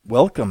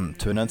Welcome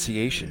to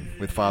Annunciation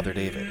with Father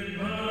David.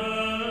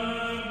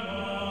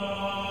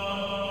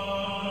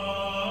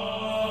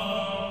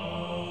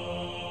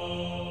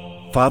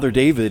 Father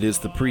David is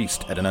the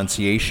priest at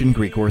Annunciation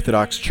Greek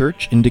Orthodox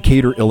Church in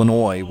Decatur,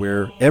 Illinois,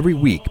 where every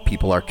week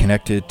people are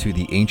connected to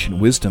the ancient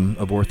wisdom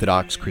of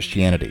Orthodox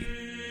Christianity.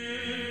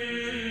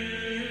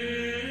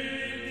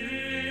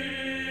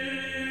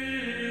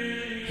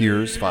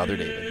 Here's Father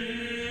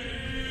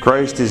David.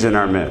 Christ is in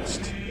our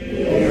midst.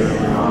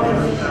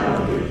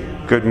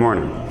 Good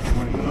morning.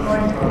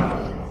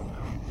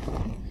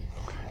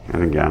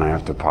 And again, I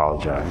have to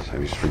apologize. I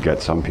always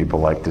forget, some people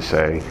like to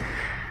say,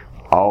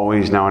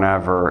 always, now and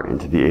ever,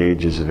 into the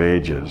ages of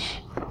ages,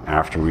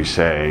 after we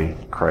say,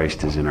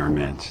 Christ is in our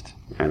midst.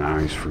 And I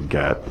always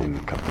forget, and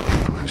a couple of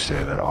people who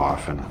say that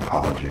often,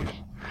 apologies.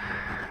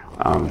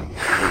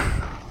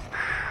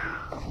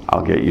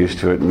 I'll get used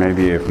to it.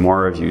 Maybe if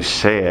more of you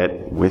say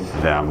it with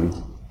them,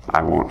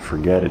 I won't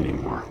forget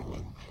anymore.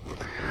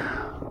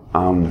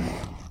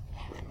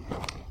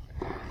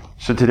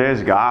 So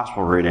today's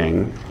gospel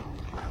reading,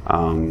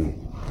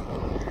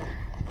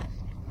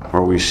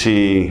 where we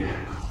see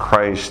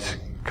Christ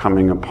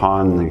coming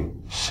upon the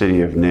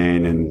city of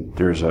Nain, and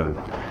there's a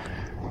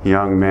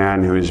young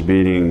man who is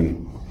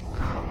being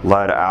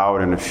led out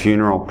in a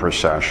funeral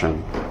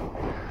procession,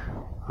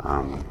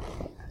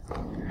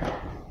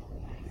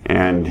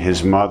 and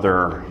his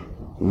mother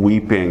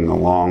weeping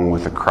along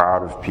with a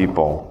crowd of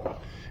people,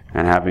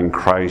 and having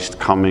Christ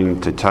coming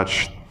to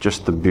touch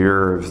just the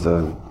bier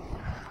of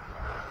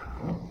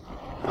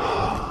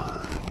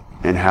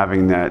and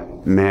having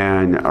that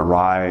man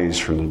arise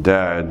from the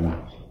dead.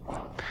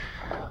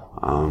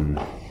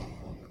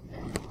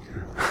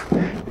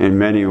 In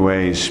many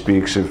ways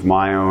speaks of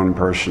my own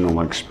personal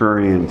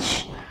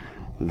experience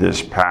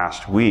this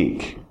past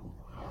week,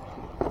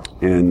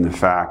 in the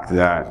fact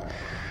that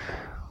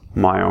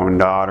my own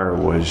daughter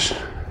was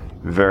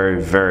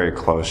very, very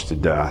close to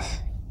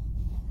death,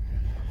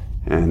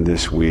 and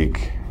this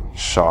week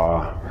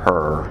saw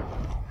her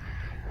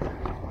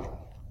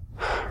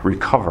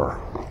recover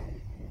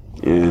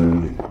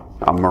in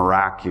a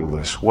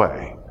miraculous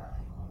way.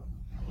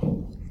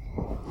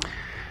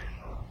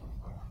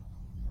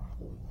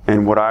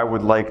 And what I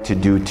would like to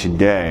do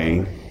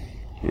today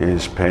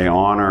is pay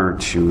honor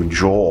to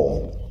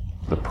Joel,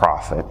 the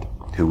prophet,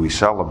 who we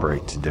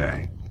celebrate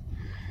today,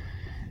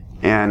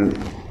 and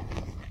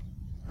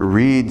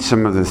read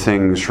some of the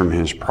things from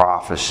his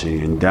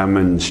prophecy and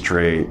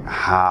demonstrate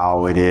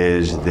how it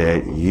is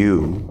that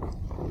you,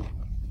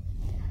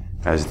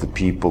 as the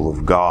people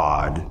of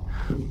God,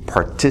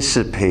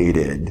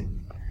 participated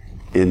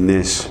in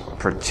this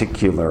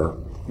particular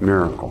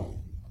miracle.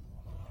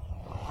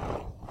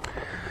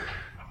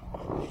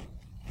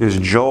 Because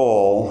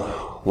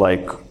Joel,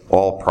 like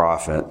all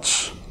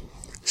prophets,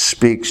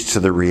 speaks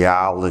to the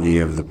reality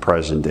of the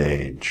present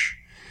age,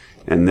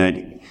 and that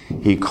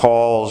he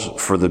calls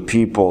for the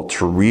people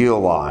to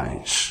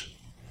realize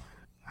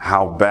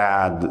how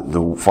bad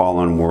the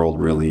fallen world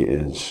really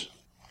is,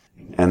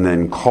 and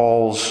then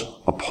calls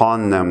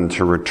upon them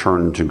to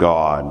return to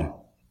God,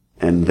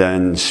 and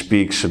then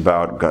speaks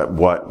about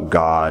what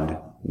God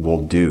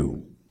will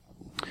do.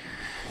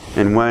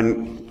 And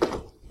when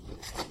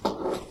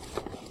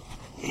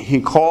he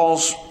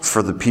calls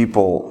for the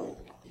people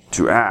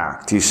to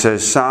act, he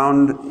says,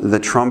 "Sound the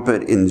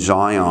trumpet in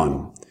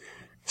Zion,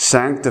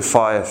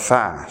 sanctify a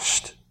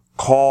fast,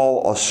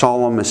 call a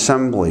solemn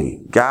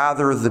assembly,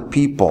 gather the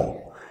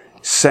people,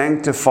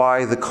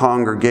 sanctify the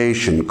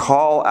congregation,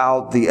 call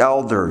out the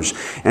elders,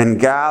 and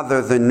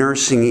gather the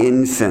nursing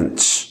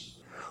infants.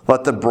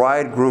 Let the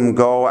bridegroom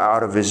go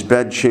out of his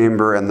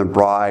bedchamber and the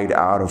bride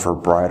out of her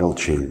bridal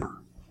chamber.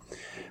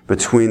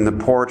 Between the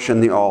porch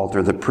and the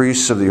altar, the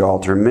priests of the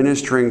altar,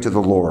 ministering to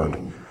the Lord,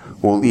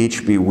 will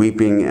each be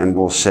weeping and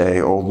will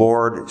say, O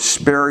Lord,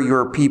 spare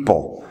your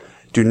people.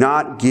 Do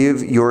not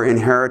give your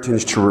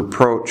inheritance to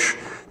reproach,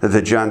 that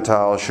the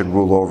Gentiles should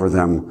rule over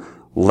them,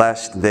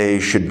 lest they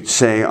should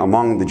say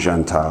among the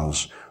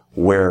Gentiles,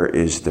 where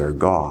is their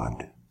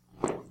God?"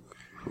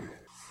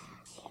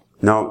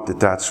 Note that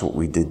that's what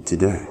we did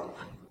today.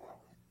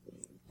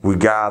 We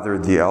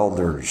gathered the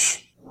elders,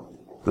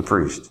 the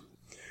priest.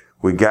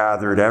 We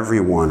gathered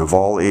everyone of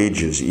all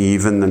ages,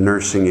 even the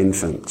nursing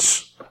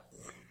infants.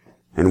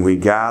 And we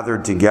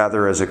gathered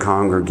together as a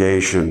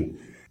congregation,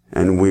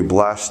 and we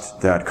blessed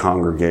that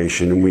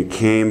congregation, and we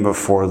came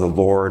before the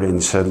Lord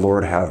and said,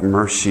 Lord, have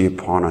mercy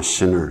upon us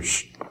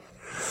sinners.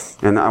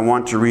 And I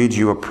want to read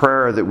you a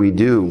prayer that we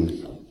do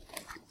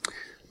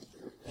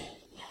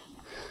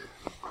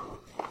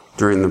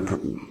during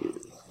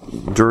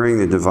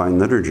the Divine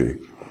Liturgy.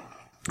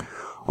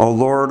 O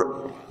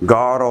Lord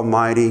God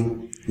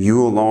Almighty,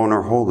 you alone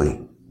are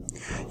holy.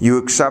 You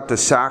accept a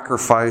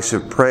sacrifice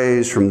of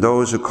praise from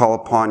those who call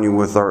upon you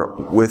with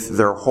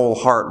their whole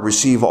heart.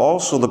 Receive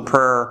also the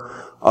prayer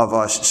of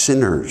us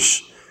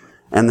sinners,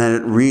 and that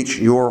it reach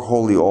your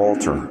holy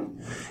altar.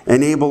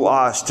 Enable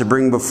us to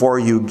bring before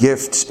you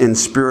gifts and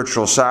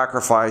spiritual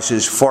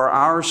sacrifices for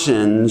our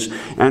sins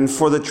and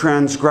for the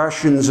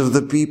transgressions of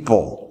the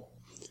people.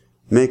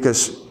 Make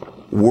us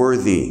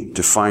worthy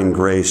to find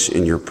grace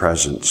in your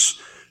presence,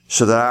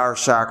 so that our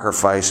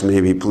sacrifice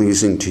may be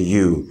pleasing to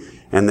you,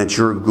 and that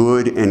your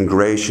good and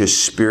gracious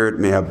Spirit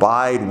may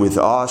abide with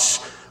us,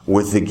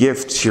 with the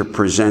gifts here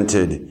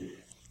presented,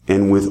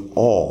 and with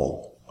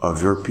all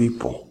of your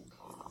people.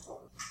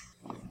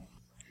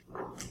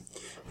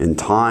 In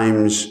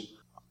times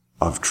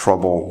of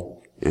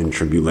trouble and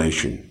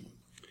tribulation,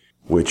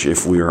 which,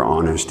 if we are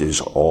honest,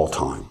 is all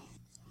time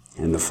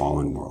in the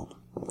fallen world,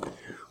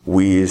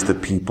 we as the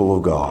people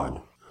of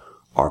God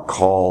are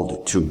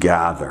called to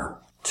gather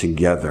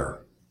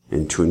together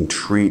and to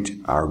entreat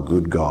our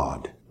good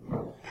God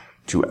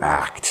to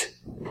act.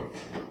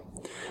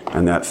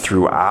 And that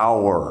through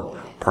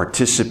our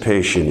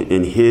participation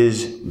in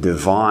his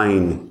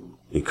divine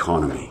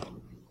economy,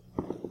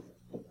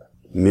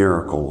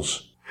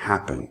 miracles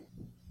happen.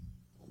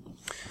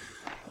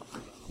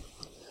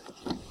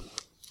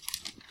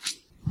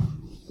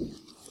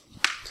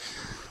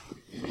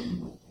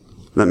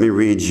 Let me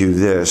read you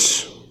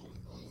this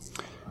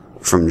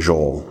from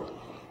Joel,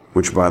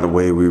 which, by the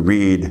way, we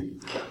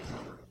read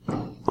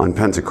on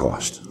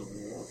Pentecost.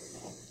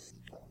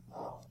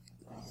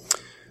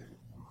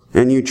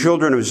 And you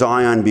children of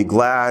Zion, be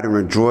glad and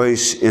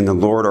rejoice in the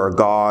Lord our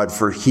God,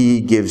 for he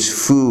gives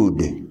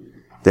food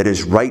that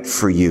is right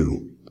for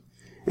you,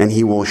 and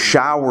he will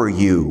shower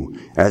you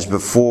as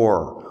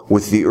before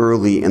with the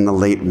early and the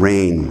late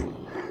rain.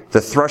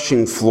 The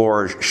threshing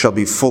floor shall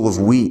be full of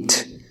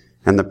wheat,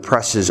 and the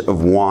presses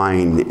of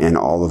wine and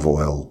olive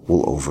oil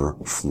will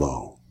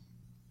overflow.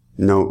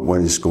 Note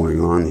what is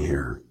going on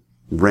here.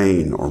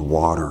 Rain or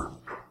water,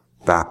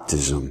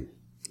 baptism,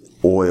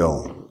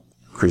 oil,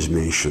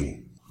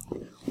 chrismation,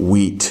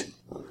 wheat,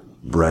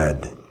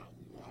 bread,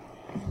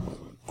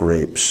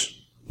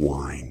 grapes,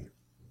 wine.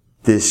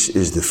 This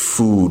is the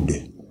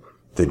food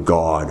that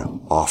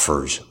God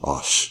offers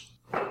us,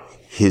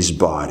 his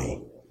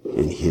body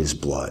and his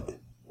blood.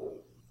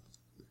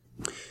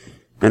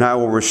 And I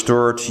will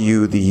restore to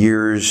you the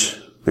years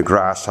the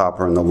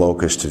grasshopper and the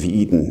locust have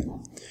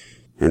eaten,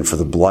 and for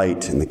the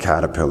blight and the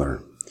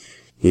caterpillar,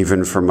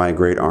 even for my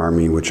great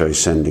army which I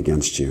send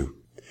against you.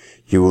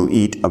 You will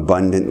eat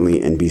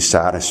abundantly and be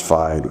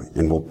satisfied,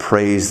 and will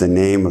praise the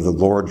name of the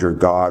Lord your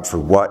God for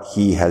what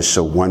he has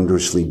so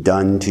wondrously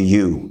done to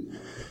you.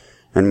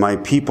 And my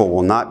people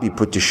will not be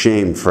put to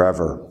shame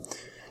forever.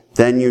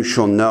 Then you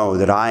shall know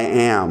that I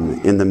am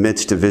in the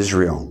midst of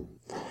Israel,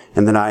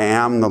 and that I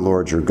am the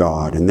Lord your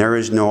God, and there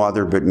is no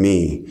other but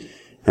me,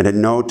 and at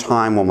no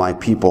time will my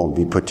people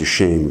be put to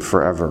shame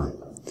forever.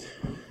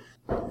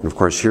 And of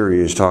course, here he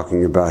is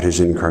talking about his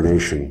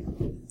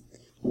incarnation.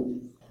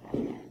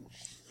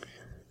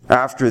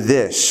 After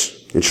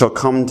this, it shall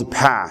come to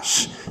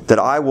pass that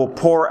I will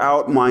pour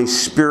out my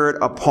Spirit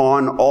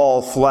upon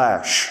all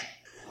flesh.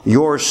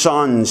 Your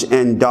sons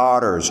and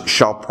daughters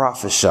shall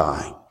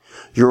prophesy.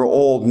 Your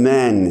old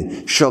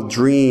men shall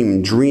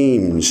dream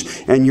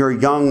dreams, and your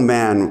young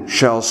men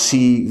shall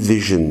see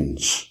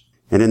visions.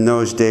 And in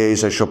those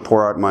days I shall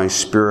pour out my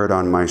Spirit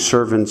on my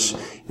servants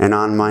and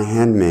on my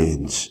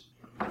handmaids.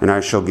 And I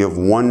shall give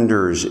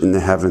wonders in the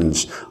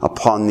heavens,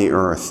 upon the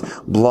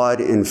earth, blood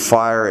and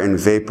fire and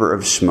vapor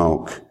of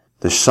smoke.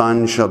 The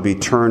sun shall be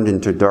turned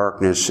into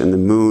darkness and the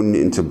moon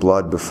into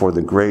blood before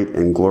the great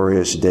and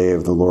glorious day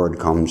of the Lord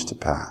comes to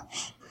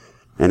pass.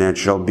 And it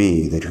shall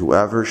be that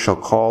whoever shall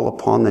call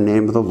upon the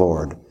name of the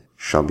Lord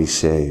shall be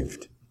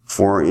saved.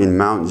 For in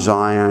Mount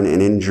Zion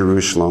and in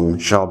Jerusalem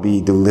shall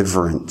be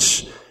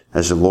deliverance,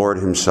 as the Lord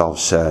himself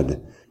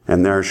said,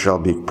 and there shall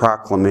be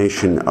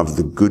proclamation of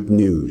the good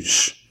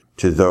news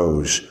to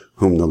those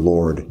whom the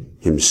Lord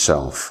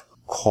himself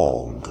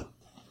called.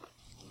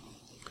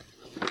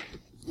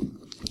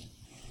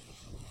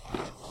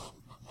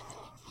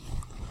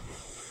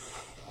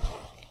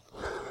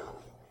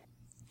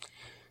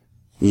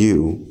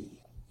 You,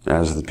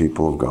 as the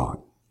people of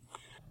God,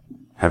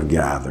 have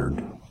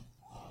gathered.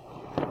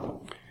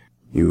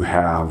 You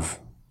have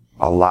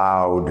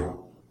allowed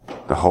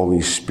the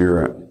Holy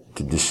Spirit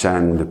to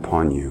descend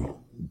upon you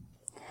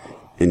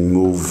and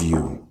move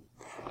you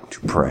to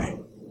pray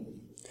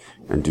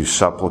and to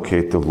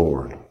supplicate the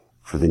Lord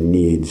for the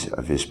needs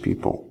of his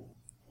people,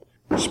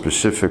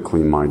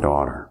 specifically my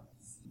daughter.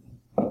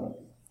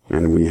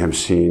 And we have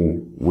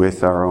seen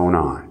with our own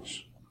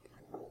eyes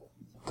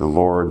the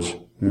Lord's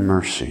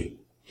mercy,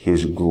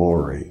 his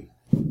glory,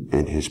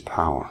 and his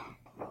power.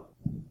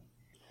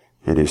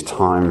 It is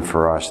time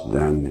for us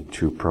then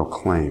to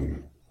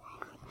proclaim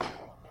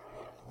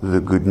the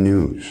good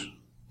news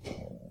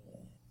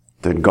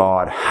that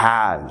God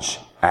has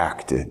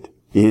acted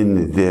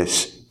in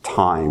this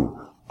time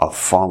of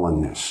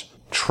fallenness,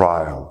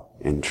 trial,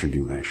 and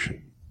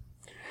tribulation.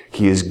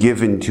 He has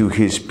given to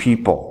his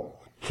people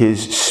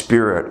his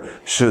Spirit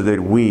so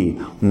that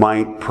we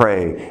might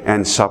pray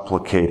and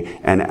supplicate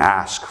and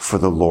ask for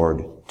the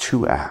Lord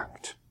to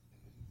act.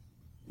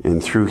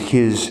 And through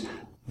his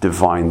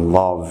divine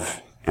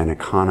love and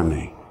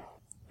economy,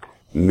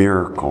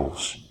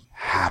 miracles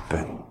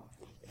happen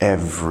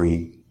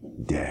every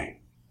day.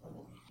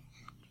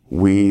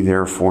 We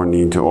therefore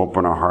need to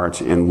open our hearts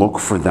and look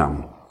for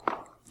them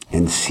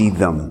and see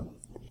them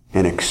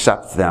and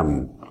accept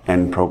them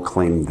and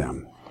proclaim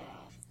them.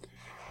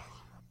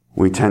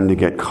 We tend to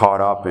get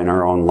caught up in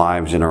our own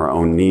lives and our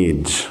own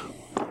needs,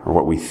 or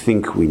what we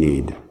think we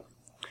need.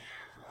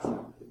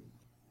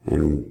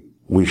 And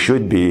we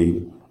should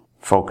be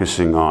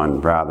focusing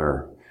on,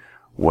 rather,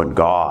 what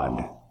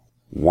God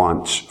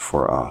wants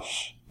for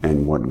us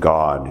and what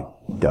God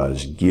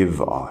does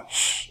give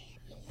us,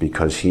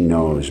 because He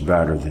knows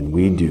better than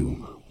we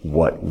do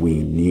what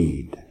we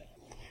need.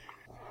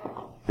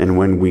 And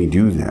when we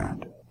do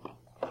that,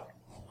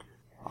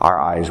 our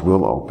eyes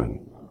will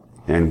open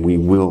and we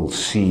will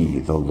see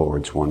the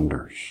Lord's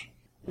wonders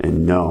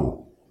and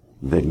know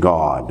that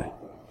God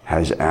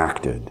has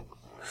acted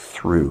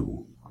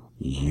through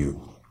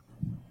you.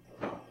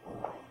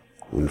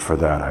 And for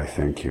that, I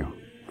thank you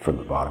from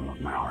the bottom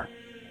of my heart.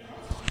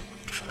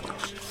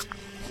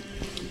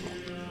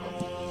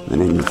 In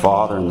the name of the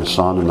Father, and the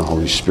Son, and the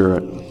Holy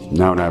Spirit,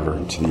 now and ever,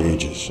 into the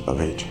ages of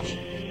ages.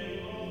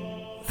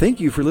 Thank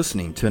you for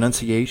listening to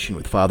Annunciation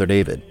with Father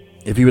David.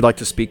 If you would like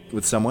to speak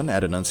with someone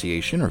at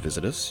Annunciation or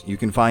visit us, you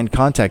can find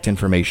contact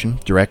information,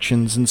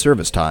 directions, and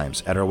service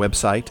times at our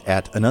website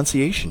at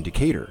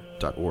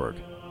annunciationdecatur.org.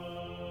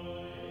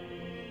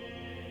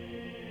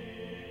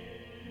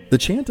 The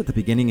chant at the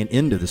beginning and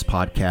end of this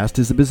podcast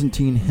is the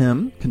Byzantine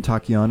hymn,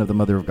 Kontakion of the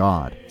Mother of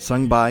God,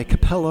 sung by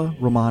Capella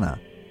Romana.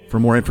 For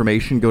more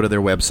information, go to their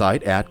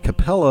website at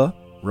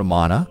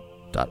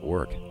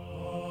capellaromana.org.